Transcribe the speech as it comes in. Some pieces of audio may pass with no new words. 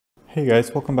Hey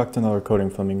guys, welcome back to another Coding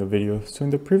Flamingo video. So in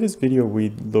the previous video, we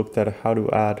looked at how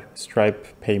to add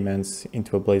Stripe payments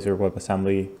into a Blazor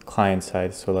WebAssembly client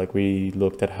side. So like we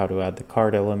looked at how to add the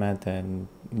card element and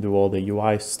do all the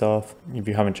UI stuff. If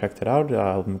you haven't checked it out,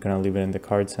 I'm gonna leave it in the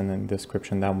cards and in the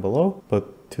description down below.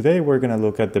 But today we're gonna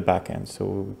look at the backend.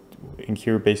 So in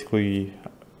here, basically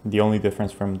the only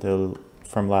difference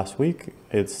from last week,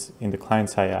 it's in the client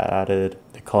side, I added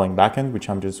the calling backend, which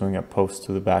I'm just doing a post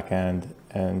to the backend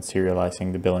and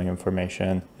serializing the billing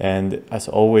information. And as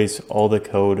always, all the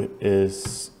code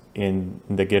is in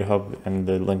the GitHub and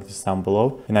the link is down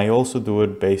below. And I also do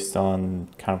it based on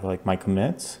kind of like my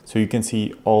commits. So you can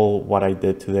see all what I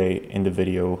did today in the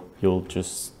video. You'll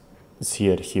just see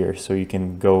it here. So you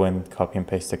can go and copy and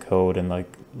paste the code and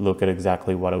like look at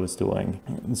exactly what I was doing.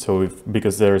 So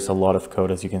because there's a lot of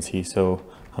code, as you can see, so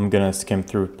I'm gonna skim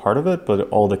through part of it, but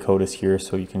all the code is here,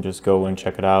 so you can just go and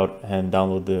check it out and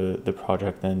download the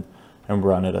project and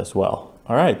run it as well.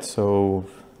 All right, so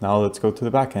now let's go to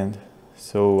the backend.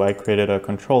 So I created a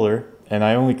controller and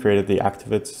I only created the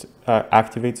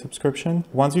activate subscription.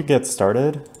 Once you get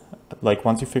started, like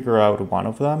once you figure out one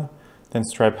of them, then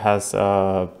Stripe has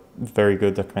very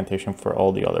good documentation for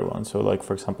all the other ones. So like,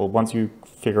 for example, once you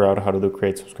figure out how to do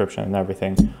create subscription and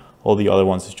everything, all the other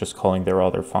ones is just calling their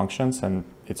other functions, and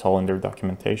it's all in their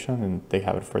documentation, and they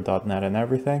have it for .NET and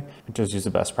everything. Just use the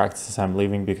best practices. I'm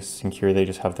leaving because in here they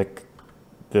just have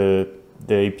the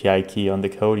API key on the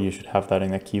code. You should have that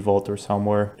in a key vault or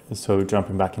somewhere. So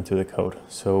jumping back into the code.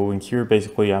 So in here,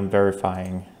 basically I'm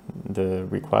verifying the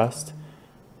request,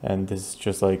 and this is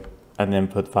just like an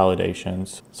input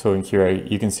validations. So in here,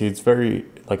 you can see it's very,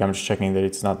 like I'm just checking that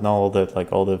it's not null, that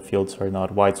like all the fields are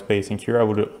not white space. In here, I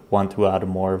would want to add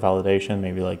more validation,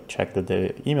 maybe like check that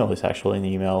the email is actually an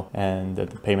email and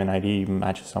that the payment ID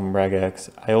matches some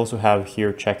regex. I also have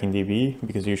here checking DB,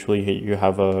 because usually you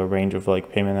have a range of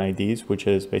like payment IDs, which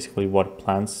is basically what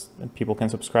plans people can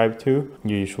subscribe to.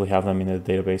 You usually have them in the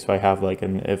database. So I have like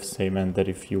an if statement that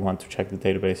if you want to check the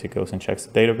database, it goes and checks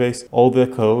the database. All the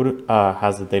code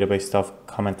has the database stuff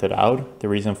commented out. The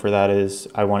reason for that is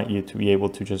I want you to be able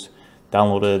to just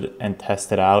download it and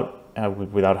test it out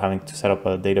without having to set up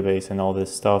a database and all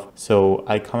this stuff. So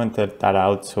I commented that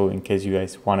out, so in case you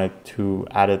guys wanted to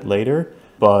add it later,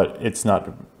 but it's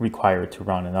not required to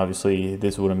run. And obviously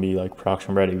this wouldn't be like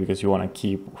production ready because you want to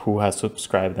keep who has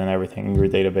subscribed and everything in your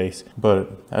database.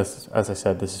 But as I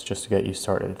said, this is just to get you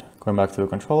started. Going back to the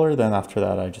controller, then after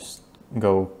that I just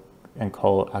go and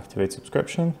call activate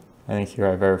subscription. And here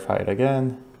I verify it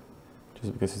again,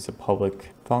 just because it's a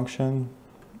public function.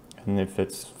 And if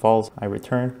it's false, I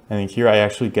return. And in here, I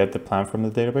actually get the plan from the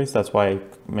database. That's why I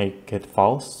make it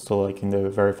false. So like in the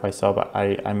verify sub,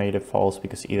 I made it false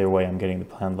because either way, I'm getting the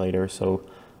plan later. So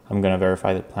I'm gonna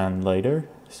verify the plan later.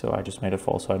 So I just made it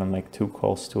false so I don't make two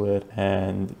calls to it.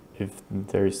 And if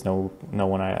there is no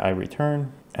one, I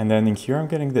return. And then in here, I'm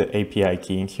getting the API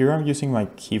key. In here, I'm using my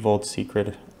Key Vault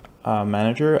secret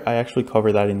manager. I actually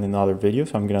covered that in another video,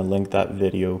 so I'm gonna link that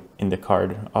video in the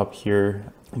card up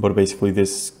here. But basically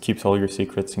this keeps all your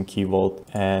secrets in Key Vault,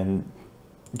 and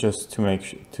just to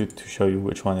make to show you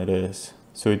which one it is.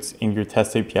 So it's in your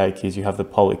test API keys, you have the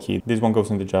public key. This one goes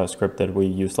into JavaScript that we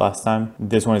used last time.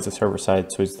 This one is the server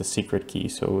side, so it's the secret key.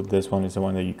 So this one is the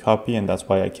one that you copy, and that's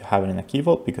why I have it in a Key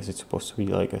Vault, because it's supposed to be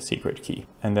like a secret key.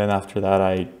 And then after that,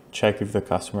 I check if the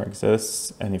customer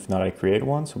exists, and if not, I create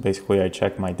one. So basically I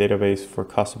check my database for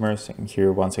customers, and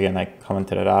here once again I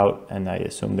commented it out and I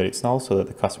assume that it's null so that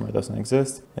the customer doesn't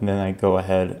exist. And then I go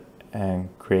ahead and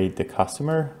create the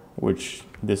customer, which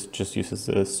this just uses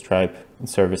the Stripe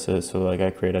services. So like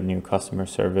I create a new customer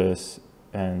service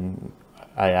and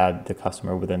I add the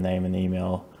customer with a name and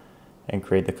email and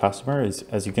create the customer.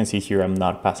 As you can see here, I'm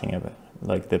not passing it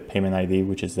like the payment ID,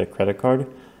 which is the credit card.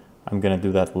 I'm gonna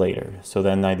do that later. So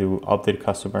then I do update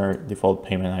customer default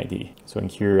payment ID. So in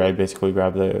here, I basically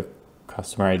grab the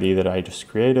customer ID that I just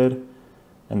created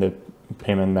and the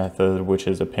payment method, which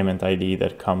is a payment ID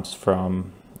that comes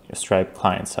from a Stripe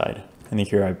client side. And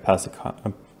here I pass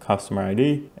a customer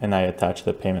ID and I attach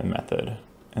the payment method.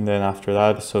 And then after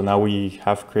that, so now we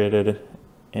have created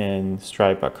in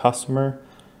Stripe a customer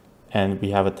and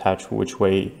we have attached which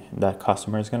way that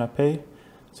customer is gonna pay.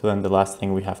 So then the last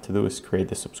thing we have to do is create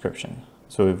the subscription.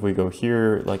 So if we go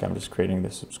here, like I'm just creating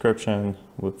the subscription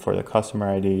for the customer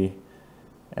ID,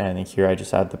 and in here I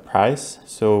just add the price.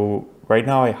 So right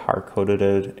now I hard coded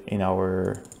it in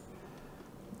our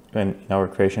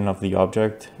creation of the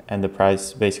object, and the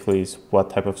price basically is what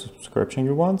type of subscription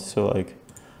you want. So like,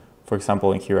 for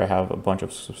example, in here I have a bunch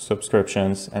of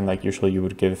subscriptions, and like usually you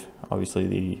would give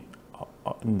obviously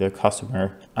the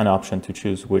customer an option to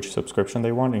choose which subscription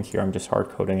they want. And here I'm just hard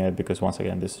coding it because once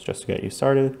again, this is just to get you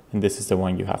started. And this is the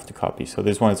one you have to copy. So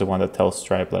this one is the one that tells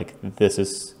Stripe like this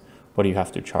is what you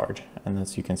have to charge. And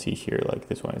as you can see here, like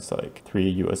this one is like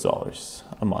 $3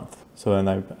 a month. So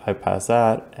then I pass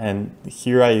that, and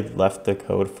here I left the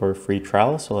code for a free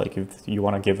trial. So like if you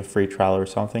want to give a free trial or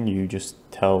something, you just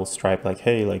tell Stripe like,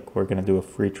 hey, like we're gonna do a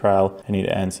free trial and it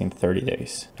ends in 30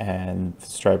 days. And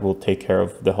Stripe will take care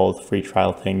of the whole free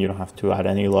trial thing. You don't have to add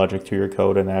any logic to your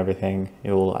code and everything.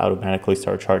 It will automatically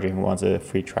start charging once the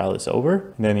free trial is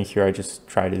over. And then here I just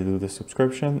try to do the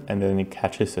subscription, and then it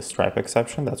catches a Stripe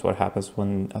exception. That's what happens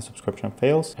when a subscription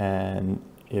fails. And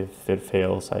if it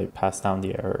fails, I pass down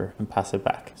the error and pass it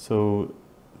back. So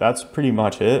that's pretty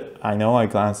much it. I know I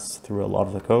glanced through a lot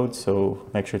of the code, so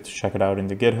make sure to check it out in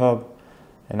the GitHub.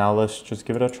 And now let's just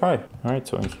give it a try. All right,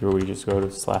 so in here we just go to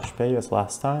 /pay as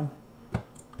last time.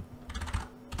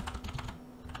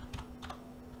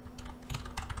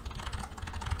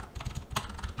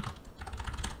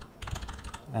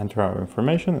 Enter our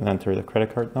information and enter the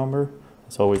credit card number.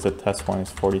 As always, the test one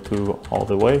is 42 all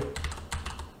the way.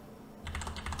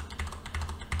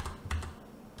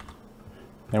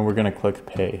 Then we're gonna click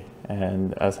pay.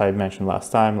 And as I mentioned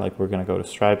last time, like we're gonna go to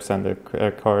Stripe, send the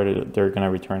credit card, they're gonna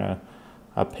return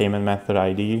a payment method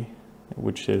ID,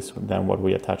 which is then what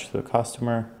we attach to the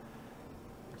customer.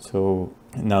 So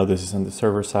now this is on the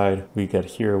server side. We get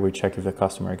here, we check if the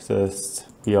customer exists,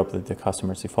 we update the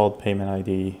customer's default payment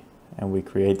ID, and we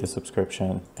create the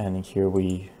subscription. And in here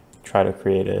we try to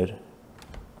create it.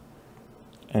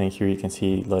 And in here you can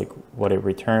see like what it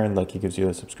returned, like it gives you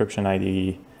a subscription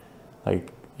ID,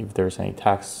 like if there's any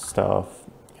tax stuff,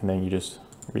 and then you just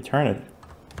return it.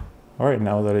 All right,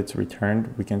 now that it's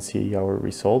returned, we can see our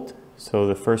result. So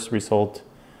the first result,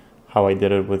 how I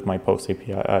did it with my post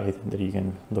API, that you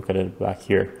can look at it back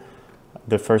here.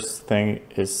 The first thing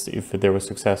is if there was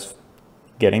success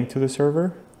getting to the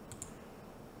server.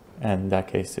 And in that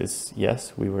case is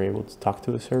yes, we were able to talk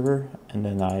to the server. And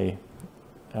then I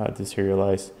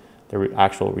deserialized the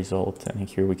actual result. And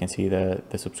here we can see that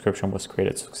the subscription was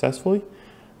created successfully.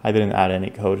 I didn't add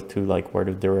any code to like where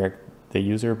to direct the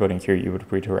user, but in here you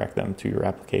would redirect them to your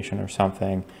application or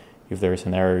something. If there's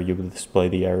an error, you would display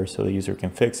the error so the user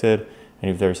can fix it. And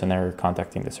if there's an error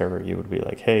contacting the server, you would be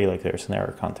like, hey, like there's an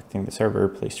error contacting the server,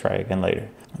 please try again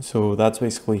later. So that's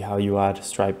basically how you add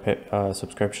Stripe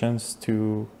subscriptions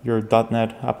to your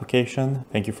 .NET application.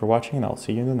 Thank you for watching, and I'll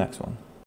see you in the next one.